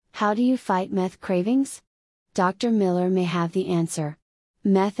How do you fight meth cravings? Dr. Miller may have the answer.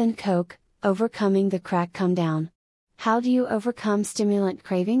 Meth and coke, overcoming the crack come down. How do you overcome stimulant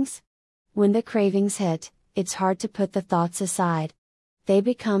cravings? When the cravings hit, it's hard to put the thoughts aside. They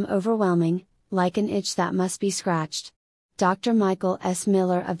become overwhelming, like an itch that must be scratched. Dr. Michael S.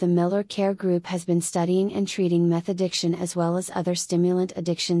 Miller of the Miller Care Group has been studying and treating meth addiction as well as other stimulant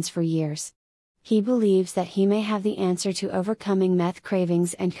addictions for years. He believes that he may have the answer to overcoming meth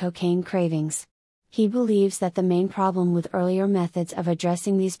cravings and cocaine cravings. He believes that the main problem with earlier methods of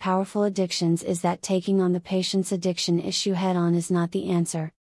addressing these powerful addictions is that taking on the patient's addiction issue head-on is not the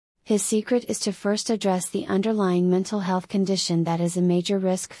answer. His secret is to first address the underlying mental health condition that is a major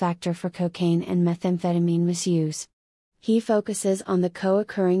risk factor for cocaine and methamphetamine misuse. He focuses on the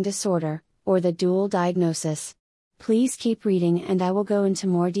co-occurring disorder, or the dual diagnosis. Please keep reading and I will go into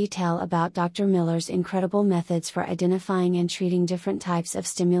more detail about Dr. Miller's incredible methods for identifying and treating different types of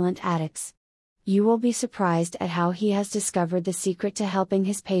stimulant addicts. You will be surprised at how he has discovered the secret to helping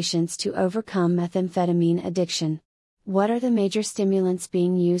his patients to overcome methamphetamine addiction. What are the major stimulants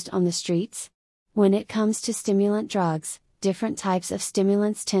being used on the streets? When it comes to stimulant drugs, different types of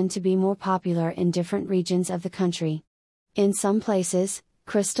stimulants tend to be more popular in different regions of the country. In some places,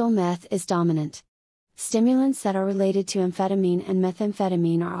 crystal meth is dominant. Stimulants that are related to amphetamine and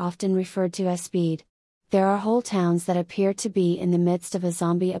methamphetamine are often referred to as speed. There are whole towns that appear to be in the midst of a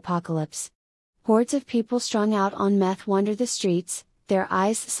zombie apocalypse. Hordes of people strung out on meth wander the streets, their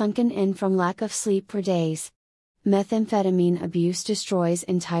eyes sunken in from lack of sleep for days. Methamphetamine abuse destroys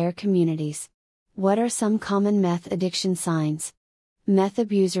entire communities. What are some common meth addiction signs? Meth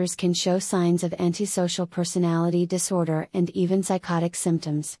abusers can show signs of antisocial personality disorder and even psychotic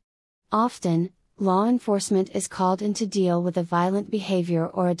symptoms. Often, law enforcement is called in to deal with a violent behavior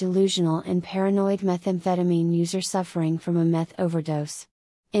or a delusional and paranoid methamphetamine user suffering from a meth overdose.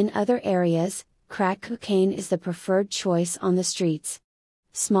 In other areas, crack cocaine is the preferred choice on the streets.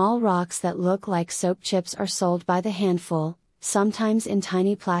 Small rocks that look like soap chips are sold by the handful, sometimes in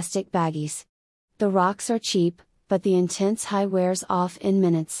tiny plastic baggies. The rocks are cheap, but the intense high wears off in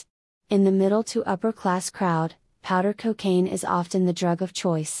minutes. In the middle to upper class crowd, powder cocaine is often the drug of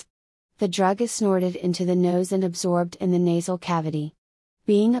choice. The drug is snorted into the nose and absorbed in the nasal cavity.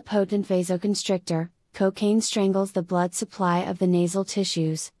 Being a potent vasoconstrictor, cocaine strangles the blood supply of the nasal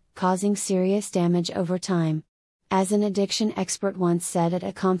tissues, causing serious damage over time. As an addiction expert once said at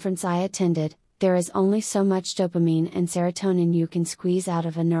a conference I attended, there is only so much dopamine and serotonin you can squeeze out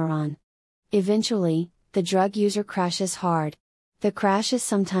of a neuron. Eventually, the drug user crashes hard. The crash is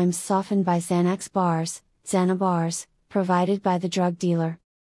sometimes softened by Xanax bars, Xanabars, provided by the drug dealer.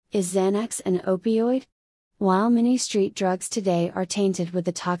 Is Xanax an opioid? While many street drugs today are tainted with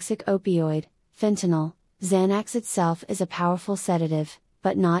the toxic opioid, fentanyl, Xanax itself is a powerful sedative,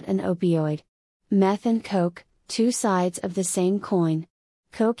 but not an opioid. Meth and coke, two sides of the same coin.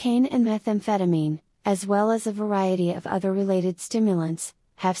 Cocaine and methamphetamine, as well as a variety of other related stimulants,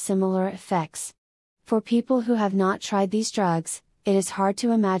 have similar effects. For people who have not tried these drugs, it is hard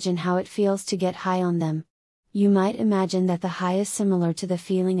to imagine how it feels to get high on them. You might imagine that the high is similar to the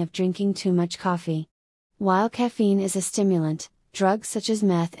feeling of drinking too much coffee. While caffeine is a stimulant, drugs such as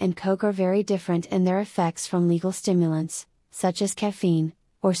meth and coke are very different in their effects from legal stimulants, such as caffeine,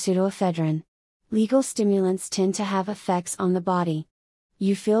 or pseudoephedrine. Legal stimulants tend to have effects on the body.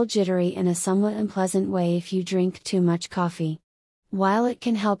 You feel jittery in a somewhat unpleasant way if you drink too much coffee. While it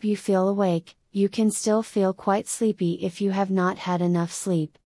can help you feel awake, you can still feel quite sleepy if you have not had enough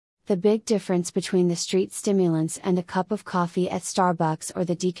sleep. The big difference between the street stimulants and a cup of coffee at Starbucks or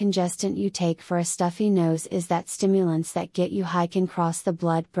the decongestant you take for a stuffy nose is that stimulants that get you high can cross the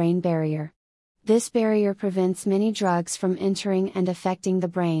blood-brain barrier. This barrier prevents many drugs from entering and affecting the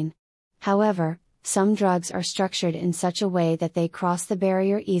brain. However, some drugs are structured in such a way that they cross the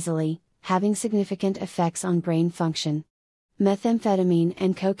barrier easily, having significant effects on brain function. Methamphetamine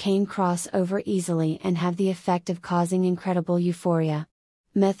and cocaine cross over easily and have the effect of causing incredible euphoria.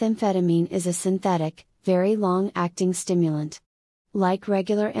 Methamphetamine is a synthetic, very long-acting stimulant. Like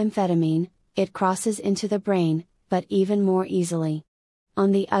regular amphetamine, it crosses into the brain, but even more easily.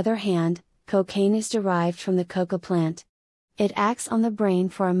 On the other hand, cocaine is derived from the coca plant. It acts on the brain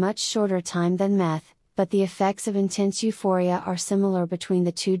for a much shorter time than meth, but the effects of intense euphoria are similar between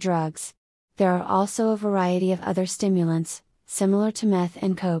the two drugs. There are also a variety of other stimulants, similar to meth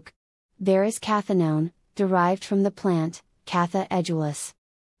and coke. There is cathinone, derived from the plant, Catha edulis.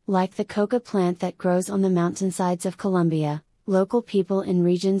 Like the coca plant that grows on the mountainsides of Colombia, local people in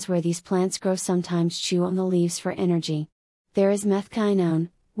regions where these plants grow sometimes chew on the leaves for energy. There is methquinone,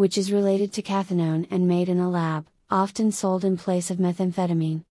 which is related to cathinone and made in a lab, often sold in place of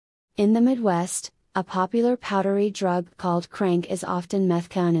methamphetamine. In the Midwest, a popular powdery drug called crank is often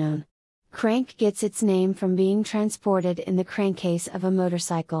methadone. Crank gets its name from being transported in the crankcase of a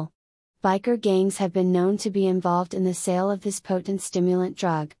motorcycle. Biker gangs have been known to be involved in the sale of this potent stimulant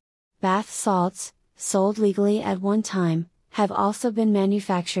drug. Bath salts, sold legally at one time, have also been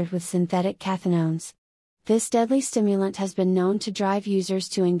manufactured with synthetic cathinones. This deadly stimulant has been known to drive users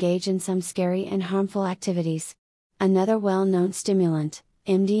to engage in some scary and harmful activities. Another well-known stimulant,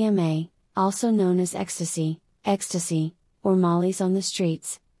 MDMA, also known as ecstasy, or mollies on the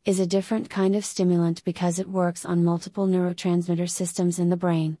streets, is a different kind of stimulant because it works on multiple neurotransmitter systems in the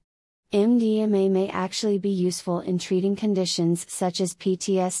brain. MDMA may actually be useful in treating conditions such as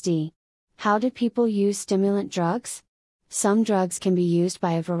PTSD. How do people use stimulant drugs? Some drugs can be used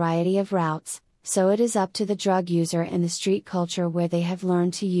by a variety of routes, so it is up to the drug user and the street culture where they have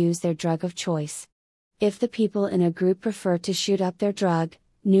learned to use their drug of choice. If the people in a group prefer to shoot up their drug,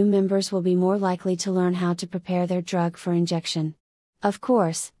 new members will be more likely to learn how to prepare their drug for injection. Of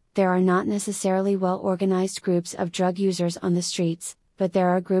course, there are not necessarily well-organized groups of drug users on the streets, but there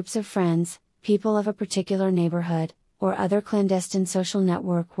are groups of friends, people of a particular neighborhood, or other clandestine social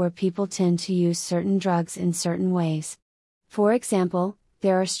network where people tend to use certain drugs in certain ways. For example,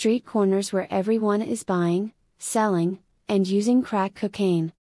 there are street corners where everyone is buying, selling, and using crack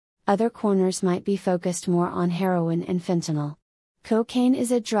cocaine. Other corners might be focused more on heroin and fentanyl. Cocaine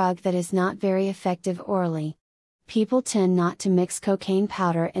is a drug that is not very effective orally. People tend not to mix cocaine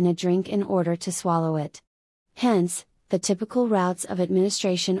powder in a drink in order to swallow it. Hence, the typical routes of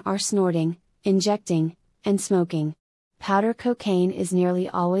administration are snorting, injecting, and smoking. Powder cocaine is nearly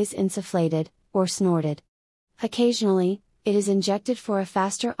always insufflated, or snorted. Occasionally, it is injected for a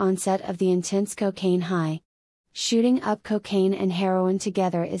faster onset of the intense cocaine high. Shooting up cocaine and heroin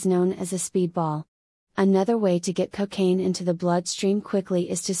together is known as a speedball. Another way to get cocaine into the bloodstream quickly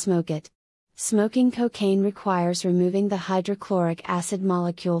is to smoke it. Smoking cocaine requires removing the hydrochloric acid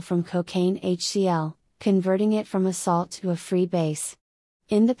molecule from cocaine HCl, converting it from a salt to a free base.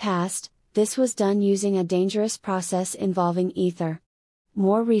 In the past, this was done using a dangerous process involving ether.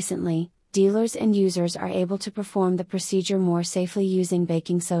 More recently, dealers and users are able to perform the procedure more safely using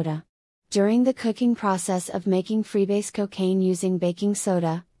baking soda. During the cooking process of making freebase cocaine using baking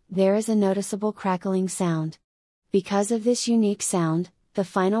soda, there is a noticeable crackling sound. Because of this unique sound, the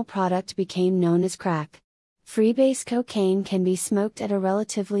final product became known as crack. Freebase cocaine can be smoked at a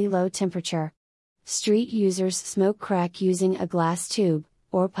relatively low temperature. Street users smoke crack using a glass tube,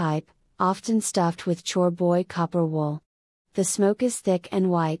 or pipe, often stuffed with chore boy copper wool. The smoke is thick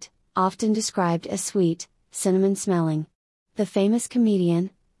and white, often described as sweet, cinnamon-smelling. The famous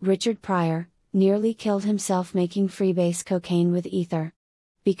comedian, Richard Pryor, nearly killed himself making freebase cocaine with ether.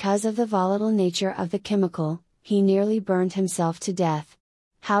 Because of the volatile nature of the chemical, he nearly burned himself to death.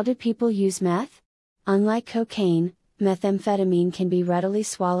 How do people use meth? Unlike cocaine, methamphetamine can be readily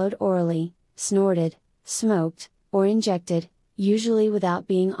swallowed orally, snorted, smoked, or injected, usually without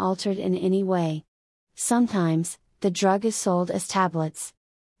being altered in any way. Sometimes, the drug is sold as tablets.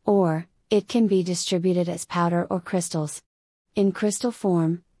 Or, it can be distributed as powder or crystals. In crystal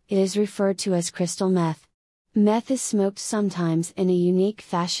form, it is referred to as crystal meth. Meth is smoked sometimes in a unique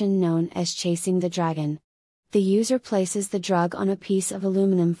fashion known as chasing the dragon. The user places the drug on a piece of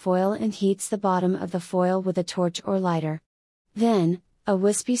aluminum foil and heats the bottom of the foil with a torch or lighter. Then, a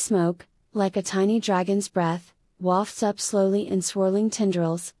wispy smoke, like a tiny dragon's breath, wafts up slowly in swirling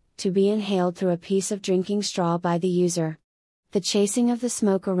tendrils, to be inhaled through a piece of drinking straw by the user. The chasing of the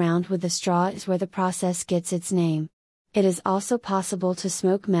smoke around with the straw is where the process gets its name. It is also possible to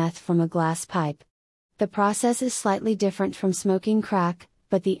smoke meth from a glass pipe. The process is slightly different from smoking crack,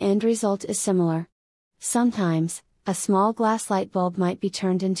 but the end result is similar. Sometimes, a small glass light bulb might be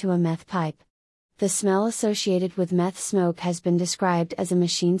turned into a meth pipe. The smell associated with meth smoke has been described as a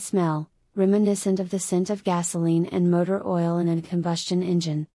machine smell, reminiscent of the scent of gasoline and motor oil in a combustion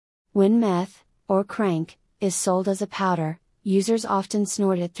engine. When meth, or crank, is sold as a powder, users often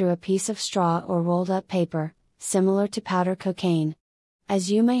snort it through a piece of straw or rolled up paper, similar to powder cocaine.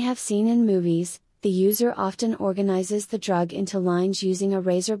 As you may have seen in movies, the user often organizes the drug into lines using a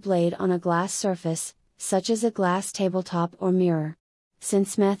razor blade on a glass surface, such as a glass tabletop or mirror.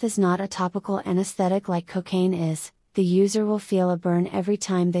 Since meth is not a topical anesthetic like cocaine is, the user will feel a burn every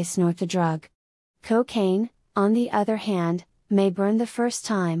time they snort the drug. Cocaine, on the other hand, may burn the first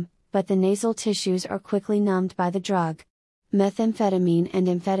time, but the nasal tissues are quickly numbed by the drug. Methamphetamine and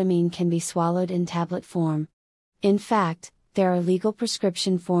amphetamine can be swallowed in tablet form. In fact, there are legal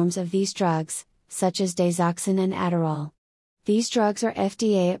prescription forms of these drugs, such as Dazoxin and Adderall. These drugs are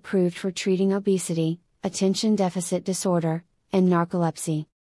FDA approved for treating obesity, attention deficit disorder, and narcolepsy.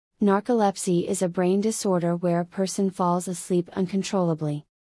 Narcolepsy is a brain disorder where a person falls asleep uncontrollably.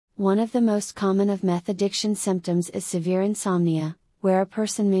 One of the most common of meth addiction symptoms is severe insomnia, where a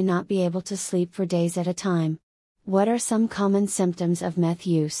person may not be able to sleep for days at a time. What are some common symptoms of meth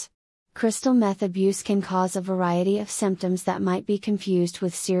use? Crystal meth abuse can cause a variety of symptoms that might be confused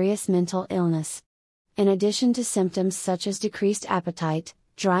with serious mental illness. In addition to symptoms such as decreased appetite,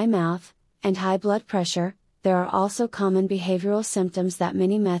 dry mouth, and high blood pressure, there are also common behavioral symptoms that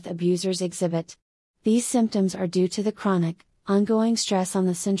many meth abusers exhibit. These symptoms are due to the chronic, ongoing stress on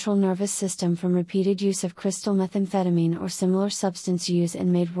the central nervous system from repeated use of crystal methamphetamine or similar substance use,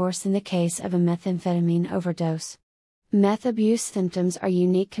 and made worse in the case of a methamphetamine overdose. Meth abuse symptoms are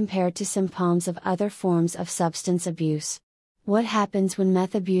unique compared to symptoms of other forms of substance abuse. What happens when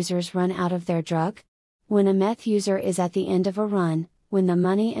meth abusers run out of their drug? When a meth user is at the end of a run, when the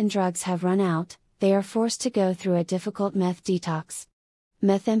money and drugs have run out, they are forced to go through a difficult meth detox.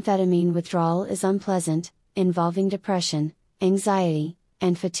 Methamphetamine withdrawal is unpleasant, involving depression, anxiety,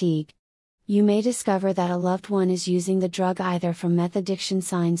 and fatigue. You may discover that a loved one is using the drug either from meth addiction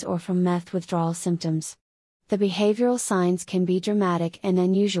signs or from meth withdrawal symptoms. The behavioral signs can be dramatic and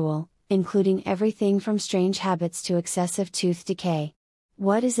unusual, including everything from strange habits to excessive tooth decay.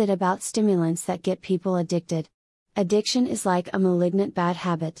 What is it about stimulants that get people addicted? Addiction is like a malignant bad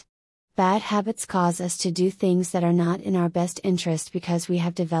habit. Bad habits cause us to do things that are not in our best interest because we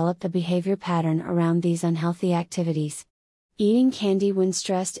have developed a behavior pattern around these unhealthy activities. Eating candy when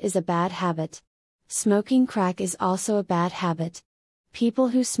stressed is a bad habit. Smoking crack is also a bad habit. People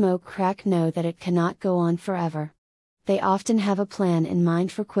who smoke crack know that it cannot go on forever. They often have a plan in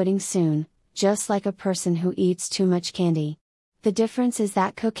mind for quitting soon, just like a person who eats too much candy. The difference is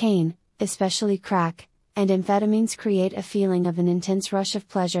that cocaine, especially crack, and amphetamines create a feeling of an intense rush of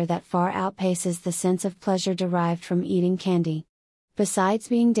pleasure that far outpaces the sense of pleasure derived from eating candy. Besides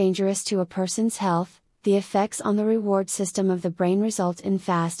being dangerous to a person's health, the effects on the reward system of the brain result in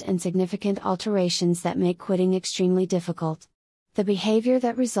fast and significant alterations that make quitting extremely difficult. The behavior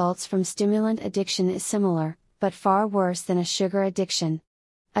that results from stimulant addiction is similar, but far worse than a sugar addiction.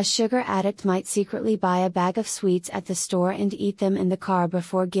 A sugar addict might secretly buy a bag of sweets at the store and eat them in the car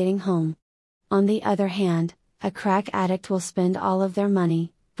before getting home. On the other hand, a crack addict will spend all of their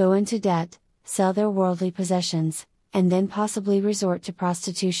money, go into debt, sell their worldly possessions, and then possibly resort to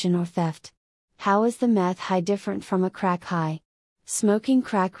prostitution or theft. How is the meth high different from a crack high? Smoking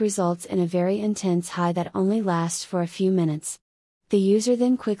crack results in a very intense high that only lasts for a few minutes. The user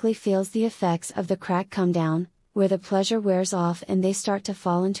then quickly feels the effects of the crack come down, where the pleasure wears off and they start to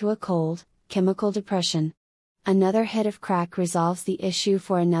fall into a cold, chemical depression. Another hit of crack resolves the issue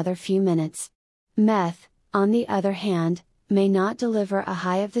for another few minutes. Meth, on the other hand, may not deliver a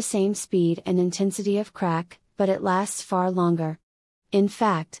high of the same speed and intensity of crack, but it lasts far longer. In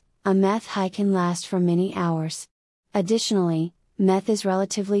fact, a meth high can last for many hours. Additionally, meth is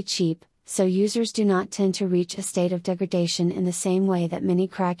relatively cheap, so users do not tend to reach a state of degradation in the same way that many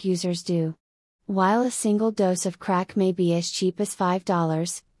crack users do. While a single dose of crack may be as cheap as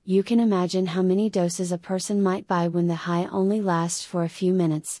 $5, you can imagine how many doses a person might buy when the high only lasts for a few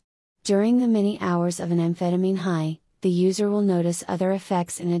minutes. During the many hours of an amphetamine high, the user will notice other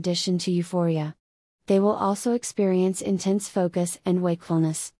effects in addition to euphoria. They will also experience intense focus and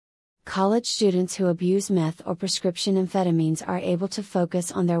wakefulness. College students who abuse meth or prescription amphetamines are able to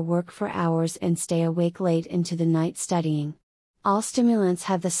focus on their work for hours and stay awake late into the night studying. All stimulants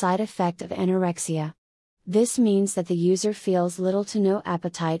have the side effect of anorexia. This means that the user feels little to no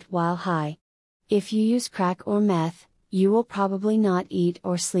appetite while high. If you use crack or meth, you will probably not eat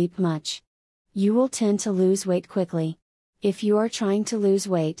or sleep much. You will tend to lose weight quickly. If you are trying to lose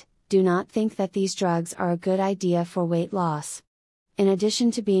weight, do not think that these drugs are a good idea for weight loss. In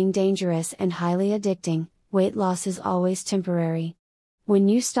addition to being dangerous and highly addicting, weight loss is always temporary. When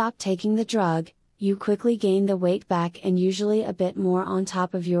you stop taking the drug, you quickly gain the weight back and usually a bit more on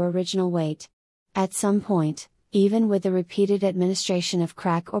top of your original weight. At some point, even with the repeated administration of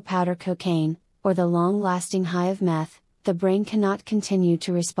crack or powder cocaine, or the long-lasting high of meth, the brain cannot continue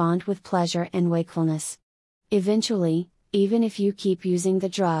to respond with pleasure and wakefulness. Eventually, even if you keep using the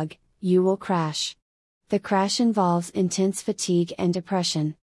drug, you will crash. The crash involves intense fatigue and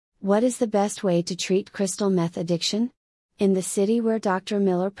depression. What is the best way to treat crystal meth addiction? In the city where Dr.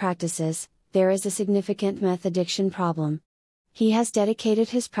 Miller practices, there is a significant meth addiction problem. He has dedicated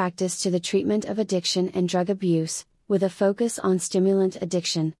his practice to the treatment of addiction and drug abuse, with a focus on stimulant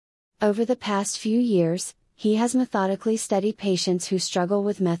addiction. Over the past few years, he has methodically studied patients who struggle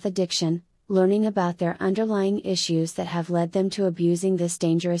with meth addiction, learning about their underlying issues that have led them to abusing this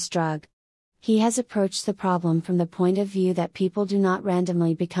dangerous drug. He has approached the problem from the point of view that people do not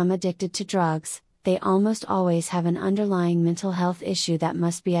randomly become addicted to drugs, they almost always have an underlying mental health issue that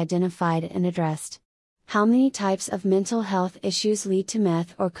must be identified and addressed. How many types of mental health issues lead to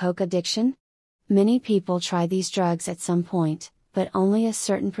meth or coke addiction? Many people try these drugs at some point, but only a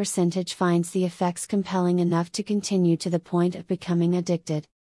certain percentage finds the effects compelling enough to continue to the point of becoming addicted.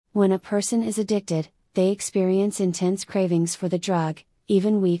 When a person is addicted, they experience intense cravings for the drug,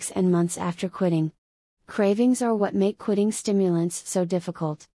 even weeks and months after quitting. Cravings are what make quitting stimulants so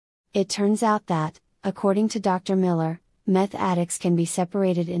difficult. It turns out that, according to Dr. Miller, meth addicts can be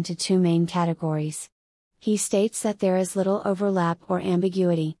separated into two main categories. He states that there is little overlap or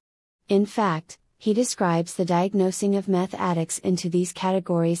ambiguity. In fact, he describes the diagnosing of meth addicts into these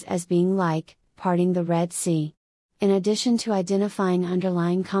categories as being like parting the Red Sea. In addition to identifying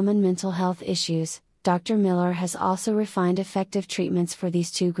underlying common mental health issues, Dr. Miller has also refined effective treatments for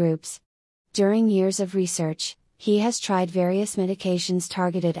these two groups. During years of research, he has tried various medications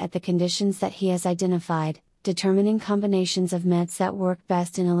targeted at the conditions that he has identified, determining combinations of meds that work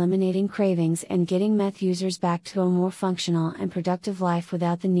best in eliminating cravings and getting meth users back to a more functional and productive life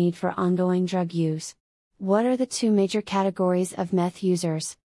without the need for ongoing drug use. What are the two major categories of meth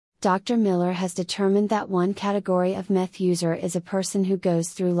users? Dr. Miller has determined that one category of meth user is a person who goes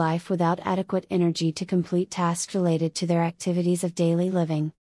through life without adequate energy to complete tasks related to their activities of daily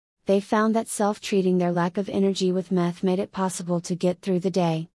living. They found that self-treating their lack of energy with meth made it possible to get through the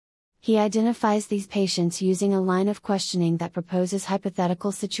day. He identifies these patients using a line of questioning that proposes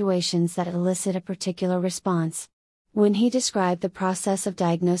hypothetical situations that elicit a particular response. When he described the process of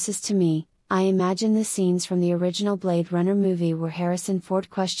diagnosis to me, I imagine the scenes from the original Blade Runner movie where Harrison Ford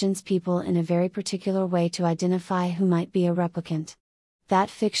questions people in a very particular way to identify who might be a replicant. That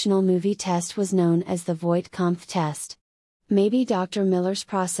fictional movie test was known as the Voight-Kampff test. Maybe Dr. Miller's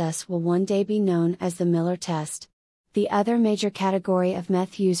process will one day be known as the Miller test. The other major category of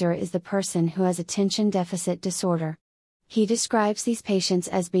meth user is the person who has attention deficit disorder. He describes these patients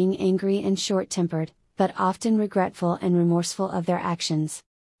as being angry and short-tempered, but often regretful and remorseful of their actions.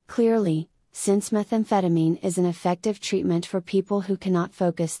 Clearly, since methamphetamine is an effective treatment for people who cannot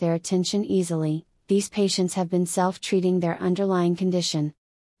focus their attention easily, these patients have been self-treating their underlying condition.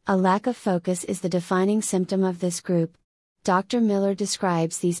 A lack of focus is the defining symptom of this group. Dr. Miller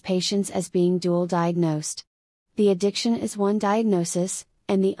describes these patients as being dual diagnosed. The addiction is one diagnosis,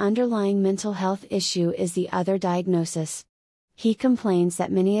 and the underlying mental health issue is the other diagnosis. He complains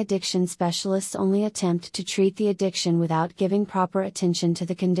that many addiction specialists only attempt to treat the addiction without giving proper attention to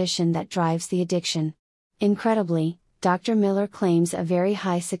the condition that drives the addiction. Incredibly, Dr. Miller claims a very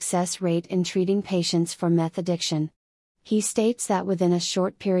high success rate in treating patients for meth addiction. He states that within a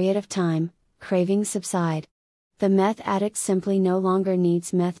short period of time, cravings subside. The meth addict simply no longer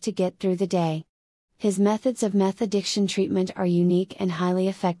needs meth to get through the day. His methods of meth addiction treatment are unique and highly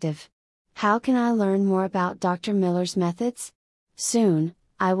effective. How can I learn more about Dr. Miller's methods? Soon,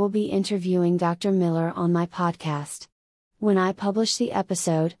 I will be interviewing Dr. Miller on my podcast. When I publish the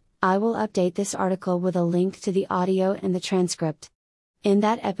episode, I will update this article with a link to the audio and the transcript. In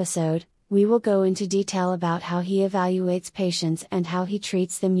that episode, we will go into detail about how he evaluates patients and how he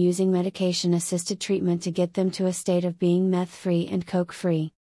treats them using medication-assisted treatment to get them to a state of being meth-free and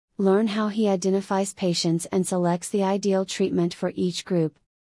coke-free. Learn how he identifies patients and selects the ideal treatment for each group.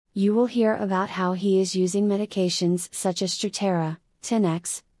 You will hear about how he is using medications such as Strattera,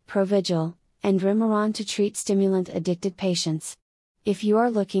 Tenex, Provigil, and Remeron to treat stimulant-addicted patients. If you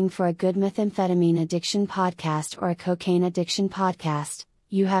are looking for a good methamphetamine addiction podcast or a cocaine addiction podcast,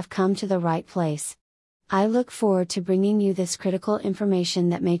 you have come to the right place. I look forward to bringing you this critical information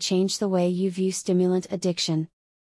that may change the way you view stimulant addiction.